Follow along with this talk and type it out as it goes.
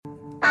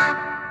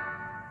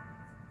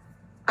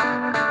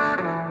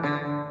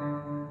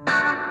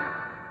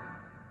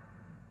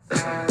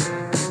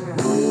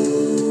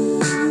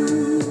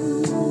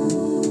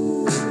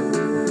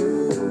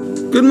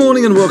Good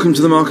morning and welcome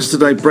to the Marcus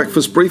Today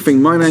Breakfast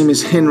Briefing. My name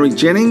is Henry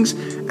Jennings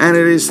and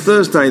it is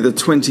Thursday the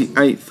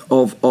 28th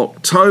of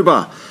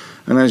October.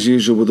 And as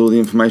usual with all the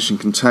information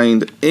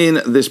contained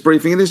in this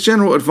briefing, it is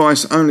general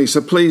advice only,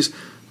 so please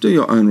do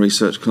your own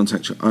research,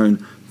 contact your own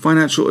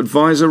financial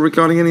advisor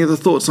regarding any of the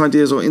thoughts,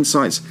 ideas or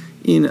insights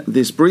in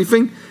this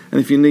briefing.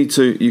 And if you need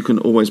to, you can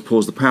always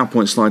pause the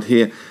PowerPoint slide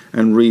here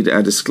and read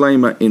our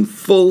disclaimer in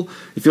full.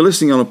 If you're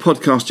listening on a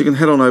podcast, you can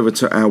head on over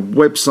to our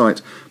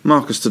website,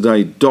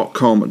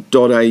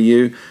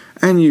 marcustoday.com.au,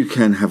 and you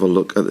can have a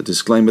look at the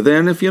disclaimer there.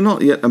 And if you're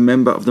not yet a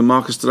member of the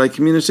Marcus Today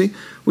community,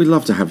 we'd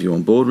love to have you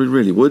on board, we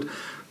really would.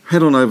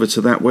 Head on over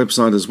to that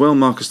website as well,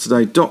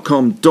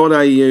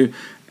 marcustoday.com.au,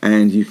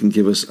 and you can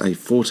give us a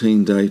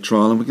 14-day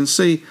trial and we can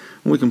see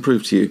and we can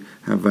prove to you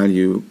how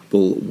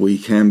valuable we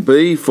can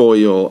be for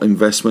your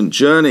investment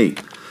journey.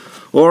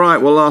 All right,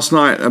 well, last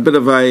night, a bit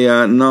of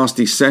a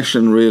nasty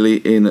session, really,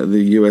 in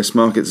the US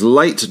markets.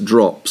 Late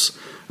drops,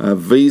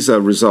 Visa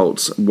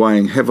results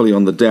weighing heavily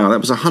on the Dow. That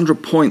was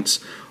 100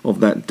 points of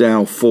that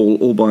Dow fall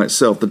all by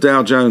itself. The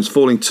Dow Jones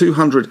falling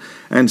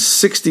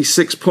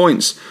 266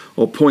 points,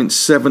 or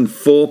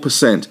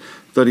 0.74%,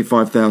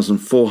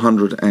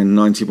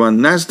 35,491.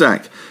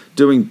 NASDAQ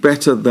doing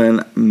better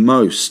than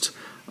most,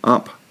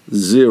 up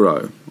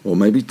 0, or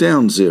maybe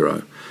down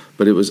 0.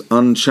 But it was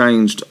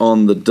unchanged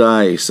on the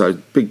day, so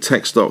big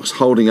tech stocks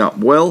holding up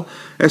well.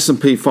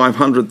 S&P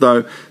 500,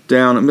 though,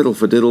 down middle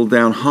for diddle,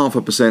 down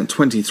 0.5%,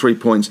 23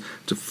 points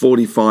to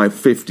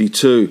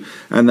 45.52.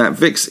 And that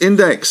VIX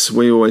index,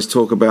 we always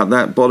talk about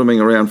that, bottoming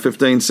around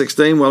 15,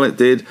 16. Well, it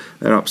did.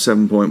 They're up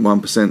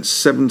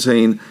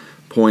 7.1%,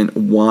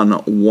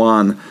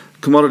 17.11.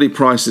 Commodity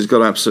prices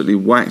got absolutely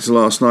whacked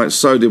last night.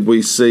 So did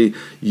we see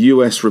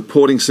US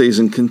reporting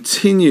season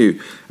continue,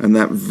 and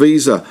that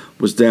Visa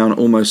was down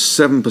almost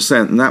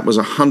 7%, and that was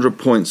 100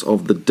 points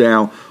of the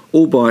Dow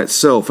all by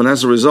itself. And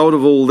as a result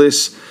of all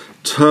this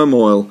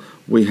turmoil,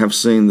 we have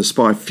seen the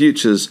SPY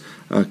futures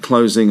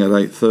closing at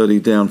 8:30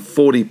 down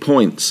 40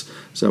 points.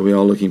 So we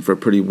are looking for a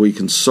pretty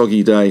weak and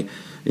soggy day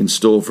in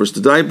store for us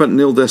today, but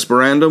nil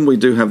desperandum. We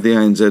do have the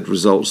ANZ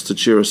results to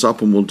cheer us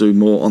up, and we'll do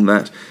more on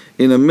that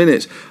in a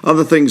minute.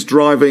 Other things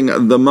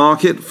driving the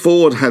market.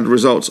 Ford had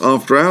results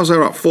after hours.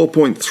 They're up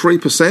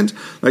 4.3%.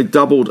 They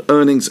doubled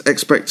earnings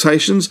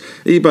expectations.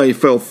 eBay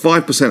fell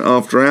 5%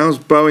 after hours.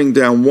 Boeing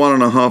down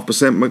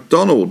 1.5%.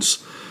 McDonald's,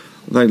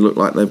 they look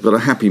like they've got a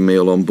happy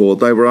meal on board.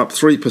 They were up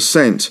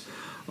 3%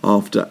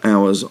 after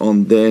hours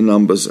on their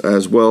numbers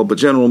as well. But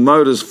General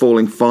Motors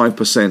falling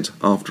 5%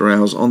 after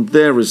hours on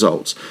their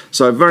results.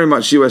 So very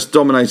much US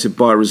dominated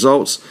by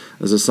results.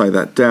 As I say,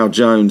 that Dow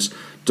Jones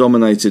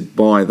dominated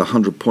by the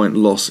 100-point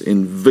loss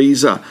in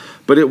Visa.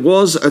 But it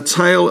was a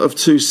tale of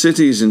two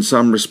cities in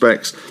some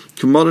respects.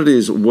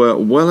 Commodities were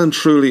well and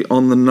truly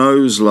on the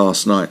nose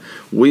last night.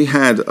 We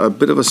had a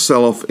bit of a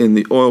sell-off in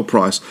the oil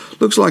price.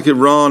 Looks like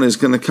Iran is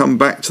going to come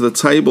back to the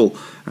table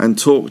and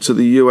talk to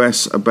the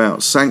US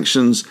about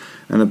sanctions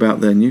and about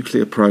their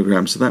nuclear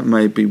program. So that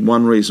may be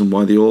one reason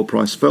why the oil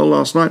price fell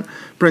last night.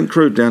 Brent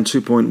crude down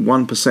 2.1%,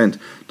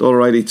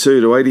 $1.82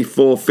 to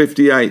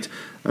 84.58.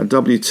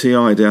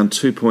 WTI down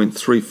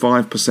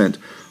 2.35%,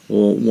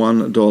 or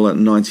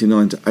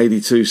 $1.99 to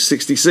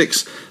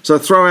 82.66. So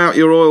throw out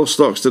your oil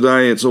stocks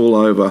today. It's all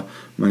over.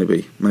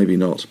 Maybe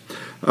not.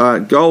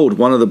 Gold,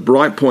 one of the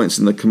bright points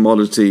in the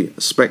commodity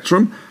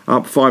spectrum,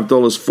 up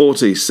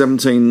 $5.40,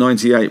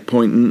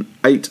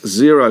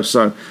 1798.80.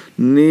 So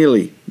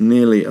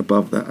nearly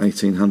above that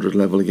 1800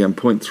 level again,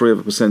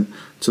 0.3%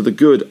 to the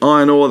good.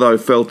 Iron ore, though,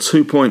 fell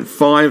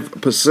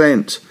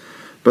 2.5%.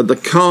 But the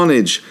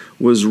carnage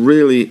was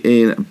really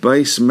in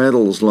base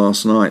metals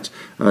last night.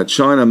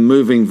 China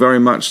moving very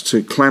much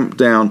to clamp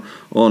down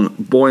on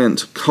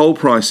buoyant coal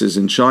prices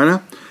in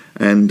China.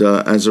 And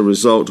as a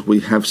result,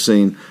 we have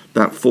seen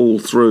that fall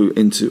through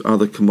into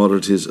other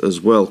commodities as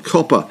well.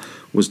 Copper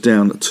was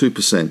down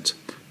 2%.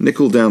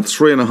 Nickel down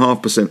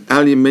 3.5%.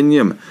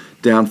 Aluminium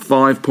down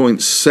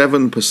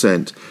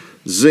 5.7%.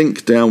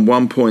 Zinc down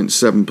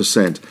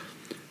 1.7%.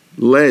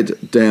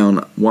 Lead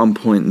down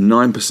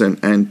 1.9%.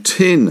 And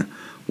tin,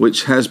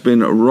 which has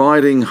been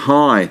riding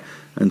high,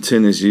 and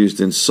tin is used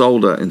in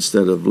solder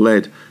instead of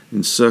lead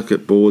in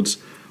circuit boards,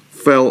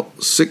 fell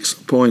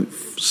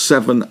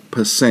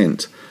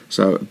 6.7%.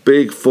 So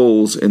big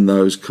falls in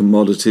those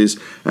commodities,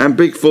 and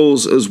big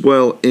falls as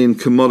well in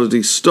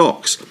commodity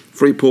stocks.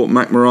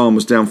 Freeport-McMoran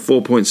was down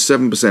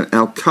 4.7%.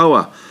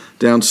 Alcoa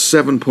down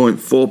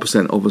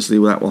 7.4%. Obviously,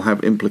 that will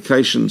have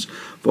implications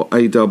for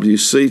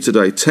AWC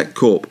today.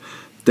 TechCorp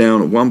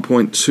down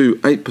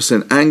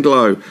 1.28%,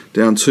 Anglo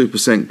down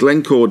 2%,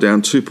 Glencore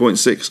down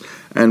 2.6%,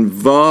 and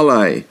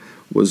Vale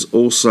was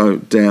also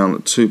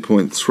down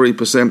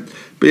 2.3%.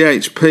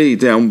 BHP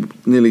down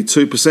nearly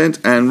 2%,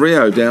 and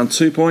Rio down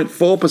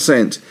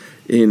 2.4%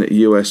 in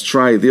US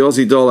trade. The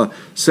Aussie dollar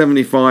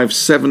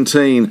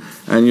 75.17,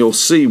 and you'll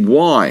see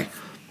why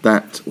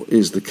that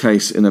is the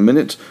case in a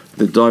minute.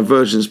 The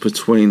divergence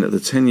between the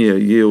 10-year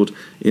yield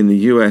in the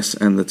US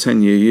and the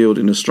 10-year yield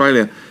in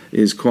Australia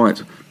is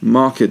quite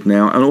marked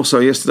now. And also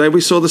yesterday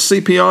we saw the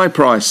CPI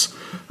price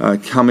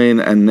come in,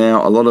 and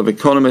now a lot of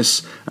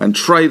economists and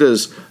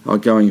traders are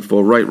going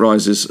for rate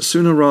rises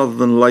sooner rather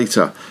than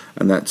later.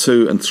 And that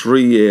 2 and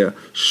 3 year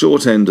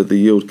short end of the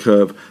yield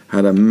curve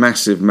had a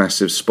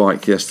massive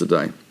spike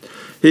yesterday.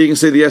 Here you can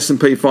see the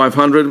S&P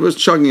 500 was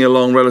chugging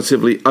along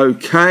relatively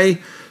okay.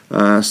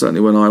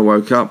 Certainly when I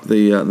woke up,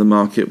 the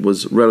market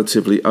was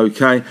relatively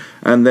okay,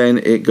 and then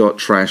it got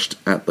trashed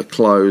at the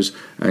close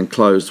and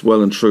closed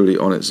well and truly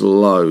on its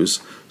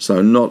lows.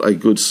 So not a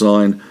good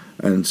sign,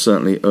 and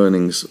certainly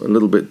earnings a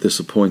little bit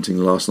disappointing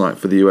last night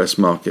for the US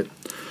market.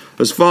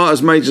 As far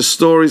as major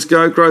stories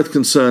go, growth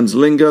concerns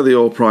linger. The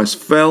oil price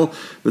fell.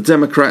 The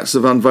Democrats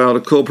have unveiled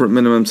a corporate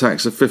minimum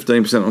tax of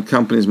 15% on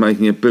companies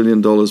making $1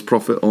 billion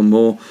profit or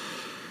more.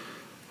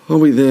 Are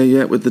we there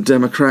yet with the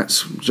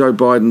Democrats? Joe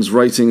Biden's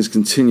ratings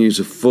continue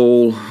to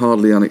fall,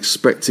 hardly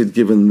unexpected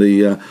given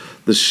the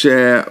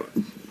share.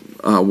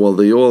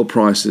 The oil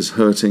price is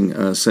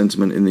hurting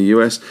sentiment in the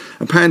US.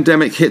 A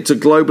pandemic hit to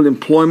global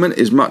employment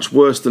is much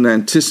worse than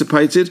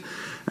anticipated,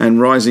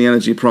 and rising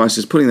energy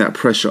prices putting that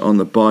pressure on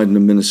the Biden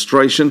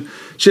administration.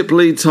 Chip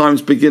lead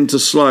times begin to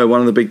slow. One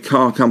of the big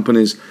car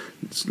companies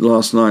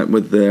last night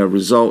with their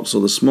results,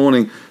 or this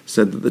morning,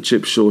 said that the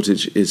chip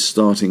shortage is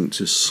starting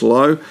to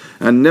slow.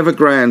 And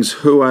Evergrande's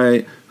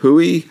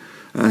Hui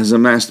has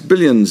amassed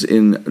billions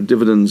in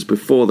dividends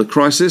before the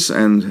crisis,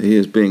 and he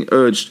is being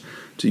urged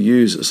to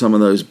use some of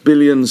those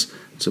billions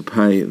to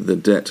pay the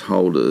debt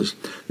holders.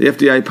 The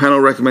FDA panel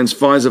recommends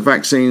Pfizer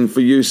vaccine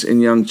for use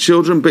in young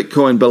children.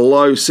 Bitcoin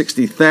below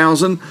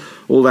 60,000.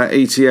 All that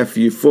ETF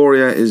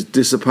euphoria is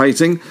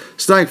dissipating.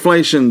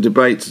 Stagflation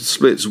debate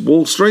splits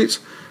Wall Street.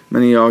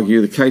 Many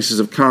argue the cases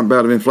of current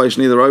bout of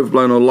inflation either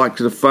overblown or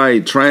likely to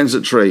fade.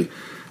 Transitory.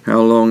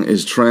 How long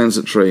is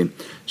transitory?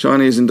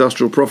 Chinese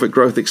industrial profit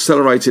growth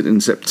accelerated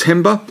in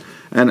September,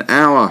 and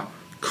our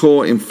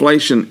core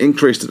inflation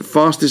increased at the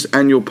fastest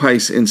annual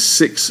pace in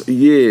 6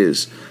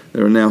 years.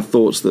 There are now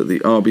thoughts that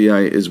the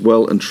RBA is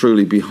well and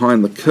truly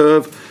behind the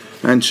curve.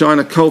 And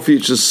China coal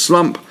futures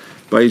slump.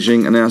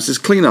 Beijing announces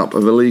cleanup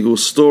of illegal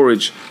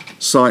storage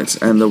sites,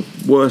 and the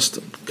worst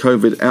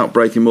COVID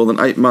outbreak in more than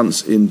 8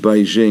 months in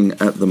Beijing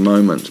at the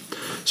moment.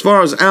 As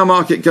far as our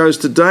market goes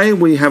today,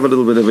 we have a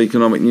little bit of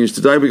economic news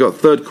today. We got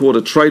third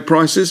quarter trade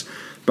prices,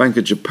 Bank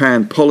of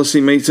Japan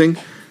policy meeting,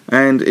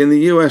 and in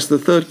the US, the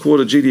third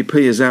quarter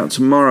GDP is out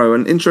tomorrow.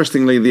 And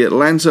interestingly, the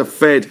Atlanta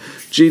Fed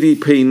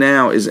GDP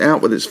now is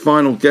out with its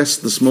final guess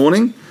this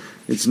morning.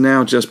 It's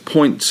now just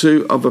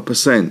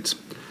 0.2%.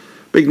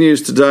 Big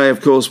news today,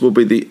 of course, will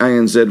be the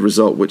ANZ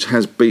result, which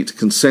has beat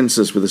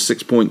consensus with a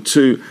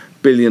 $6.2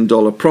 billion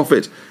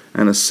profit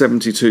and a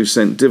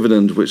 72-cent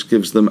dividend, which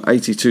gives them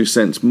 82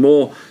 cents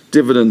more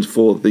dividend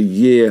for the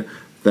year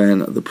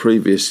than the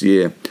previous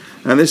year.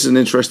 And this is an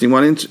interesting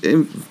one.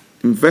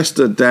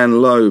 Investor Dan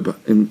Loeb,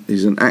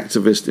 he's an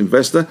activist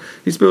investor.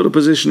 He's built a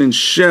position in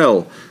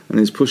Shell and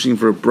is pushing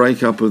for a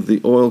breakup of the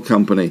oil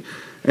company.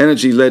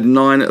 Energy led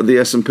 9 of the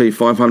S&P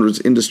 500's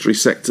industry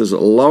sectors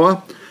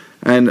lower.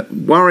 And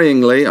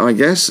worryingly, I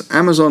guess,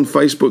 Amazon,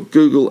 Facebook,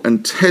 Google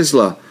and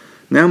Tesla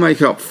now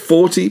make up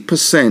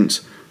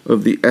 40%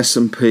 of the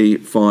S&P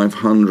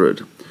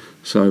 500.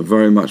 So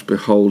very much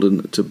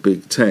beholden to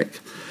big tech.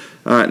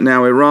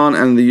 Now, Iran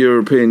and the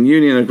European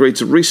Union agreed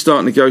to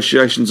restart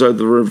negotiations over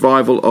the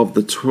revival of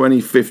the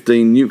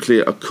 2015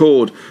 nuclear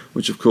accord,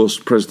 which, of course,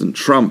 President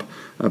Trump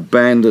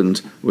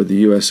abandoned with the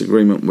US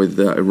agreement with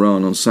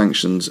Iran on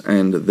sanctions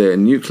and their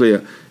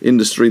nuclear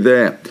industry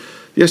there.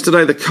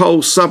 Yesterday, the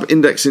coal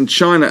sub-index in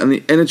China and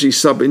the energy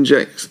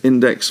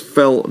sub-index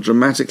fell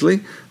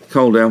dramatically.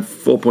 Coal down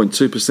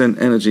 4.2%,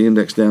 energy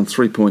index down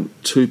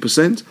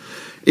 3.2%.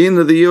 In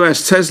the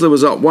US, Tesla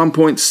was up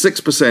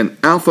 1.6%,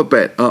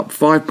 Alphabet up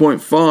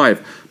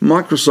 5.5%,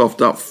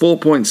 Microsoft up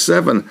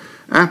 4.7%,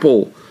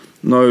 Apple,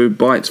 no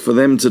bite for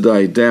them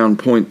today, down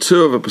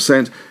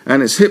 0.2%,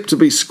 and it's hip to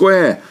be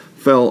Square,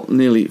 fell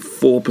nearly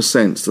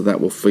 4%, so that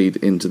will feed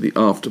into the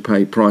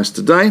Afterpay price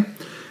today.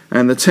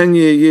 And the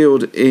 10-year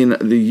yield in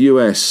the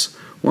US,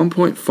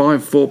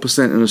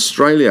 1.54% in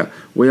Australia.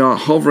 We are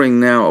hovering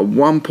now at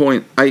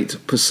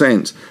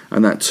 1.8%,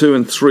 and that 2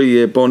 and 3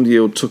 year bond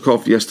yield took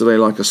off yesterday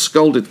like a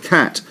scolded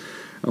cat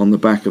on the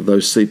back of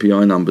those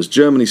CPI numbers.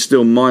 Germany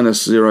still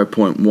minus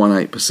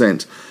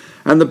 0.18%.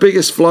 And the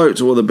biggest float,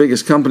 or the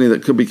biggest company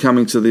that could be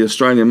coming to the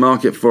Australian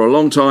market for a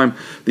long time,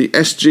 the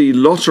SG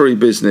Lottery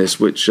business,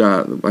 which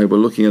they were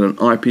looking at an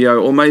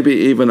IPO or maybe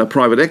even a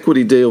private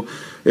equity deal.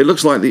 It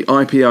looks like the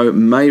IPO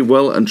may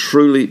well and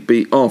truly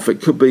be off.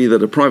 It could be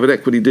that a private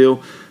equity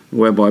deal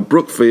whereby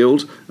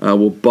Brookfield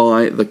will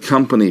buy the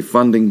company.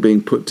 Funding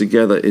being put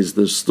together is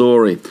the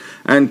story.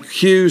 And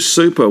Q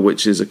Super,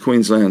 which is a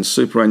Queensland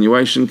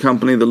superannuation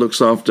company that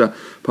looks after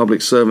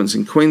public servants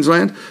in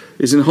Queensland,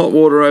 is in hot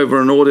water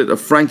over an audit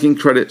of franking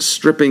credit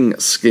stripping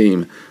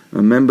scheme.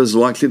 And members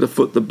likely to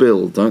foot the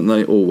bill, don't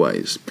they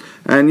always?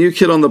 And new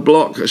kid on the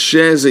block,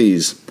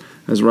 Sharesies.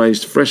 has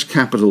raised fresh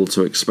capital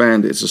to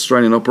expand its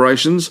Australian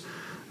operations,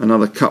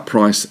 another cut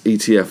price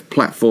ETF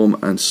platform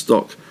and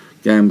stock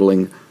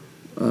gambling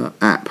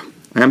app.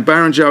 And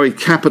Barrenjoey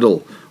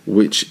Capital,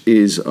 which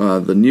is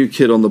the new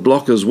kid on the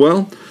block as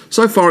well.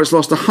 So far it's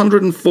lost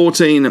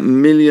 $114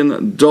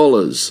 million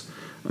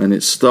in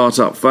its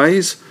startup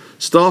phase.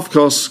 Staff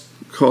cost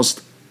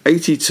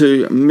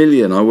 $82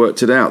 million. I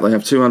worked it out. They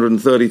have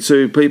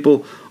 232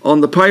 people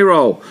on the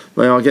payroll.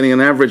 They are getting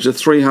an average of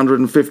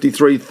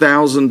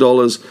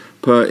 $353,000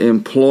 per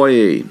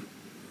employee.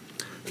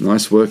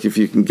 Nice work if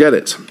you can get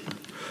it.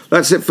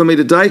 That's it for me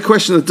today.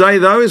 Question of the day,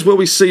 though, is will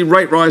we see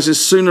rate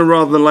rises sooner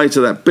rather than later?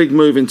 That big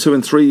move in 2-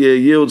 and 3-year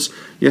yields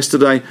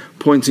yesterday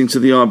pointing to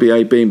the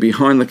RBA being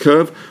behind the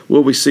curve.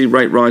 Will we see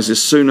rate rises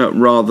sooner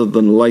rather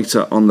than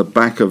later on the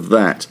back of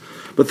that?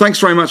 But thanks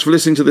very much for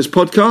listening to this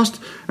podcast.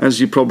 As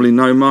you probably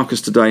know,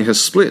 Marcus Today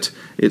has split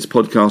its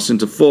podcast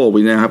into 4.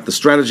 We now have the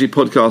strategy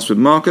podcast with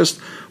Marcus.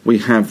 We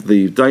have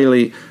the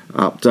daily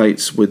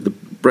updates with the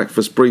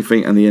breakfast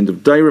briefing and the end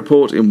of day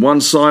report in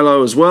one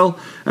silo as well,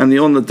 and the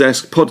On the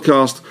Desk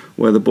podcast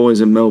where the boys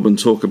in Melbourne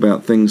talk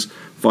about things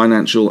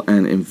financial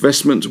and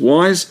investment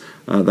wise.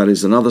 That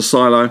is another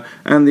silo,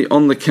 and the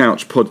On the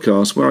Couch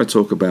podcast where I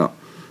talk about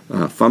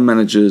fund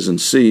managers and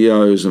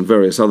CEOs and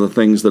various other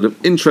things that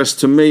of interest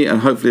to me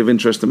and hopefully of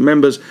interest to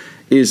members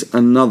is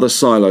another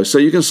silo. So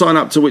you can sign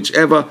up to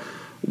whichever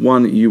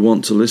one you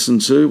want to listen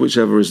to,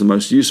 whichever is the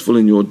most useful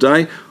in your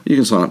day. You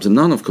can sign up to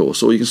none, of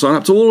course, or you can sign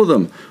up to all of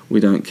them.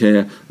 We don't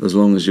care as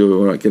long as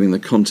you're getting the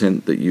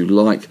content that you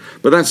like.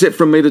 But that's it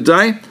from me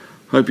today.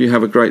 Hope you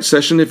have a great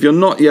session. If you're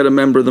not yet a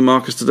member of the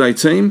Marcus Today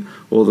team,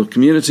 or the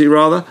community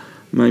rather,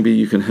 maybe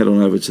you can head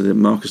on over to the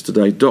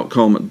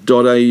marcustoday.com.au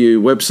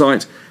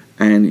website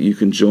and you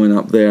can join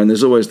up there. And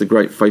there's always the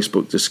great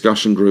Facebook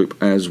discussion group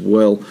as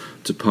well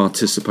to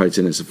participate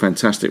in. It's a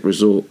fantastic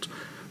resource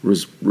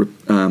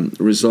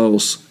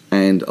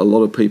and a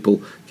lot of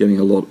people getting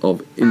a lot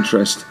of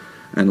interest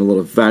and a lot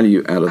of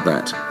value out of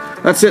that.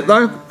 That's it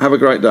though. Have a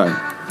great day.